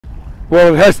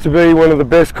Well, it has to be one of the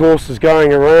best courses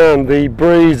going around. The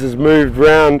breeze has moved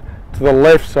round to the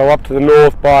left, so up to the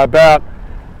north by about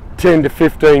 10 to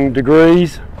 15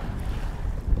 degrees.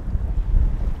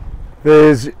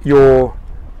 There's your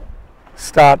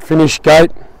start-finish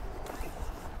gate.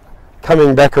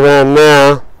 Coming back around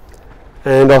now,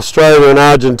 and Australia and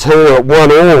Argentina at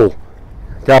 1-1.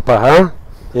 Gupper, huh?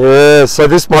 Yeah, so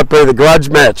this might be the grudge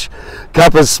match.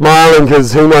 Gupper's smiling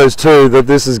because he knows too that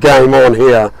this is game on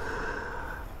here.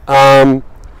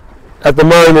 At the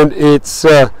moment it's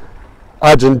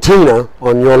Argentina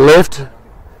on your left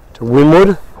to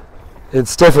windward.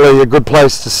 It's definitely a good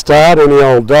place to start any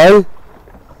old day.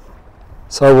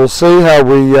 So we'll see how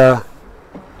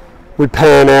we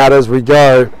pan out as we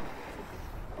go.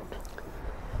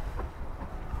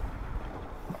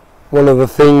 One of the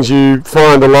things you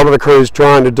find a lot of the crews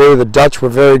trying to do, the Dutch were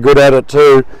very good at it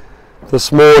too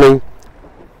this morning.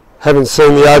 Haven't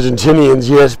seen the Argentinians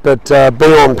yet, but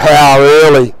being on power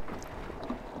early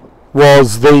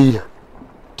was the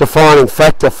defining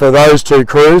factor for those two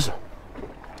crews.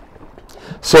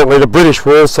 Certainly the British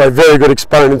were also very good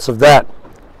exponents of that.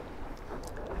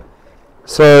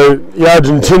 So the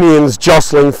Argentinians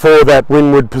jostling for that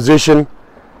windward position.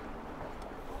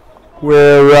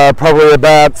 We're probably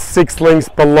about 6 lengths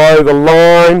below the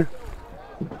line.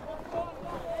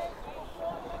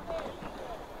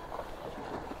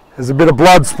 There's a bit of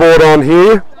blood sport on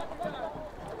here.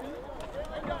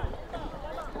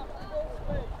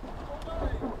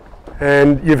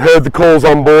 And you've heard the calls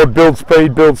on board, build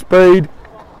speed, build speed.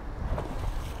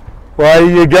 Well,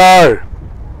 here you go.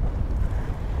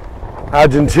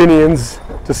 Argentinians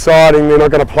deciding they're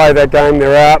not going to play that game,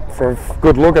 they're out for a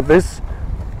good look at this.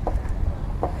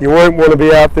 You won't want to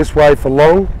be out this way for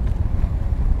long.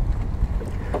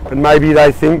 But maybe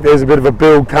they think there's a bit of a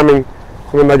build coming.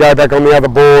 When they go back on the other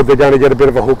board, they're going to get a bit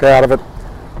of a hook out of it.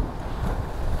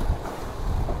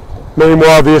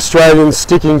 Meanwhile, the Australians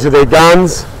sticking to their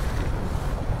guns,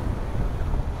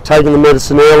 taking the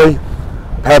medicine early.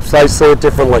 Perhaps they see it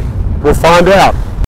differently. We'll find out.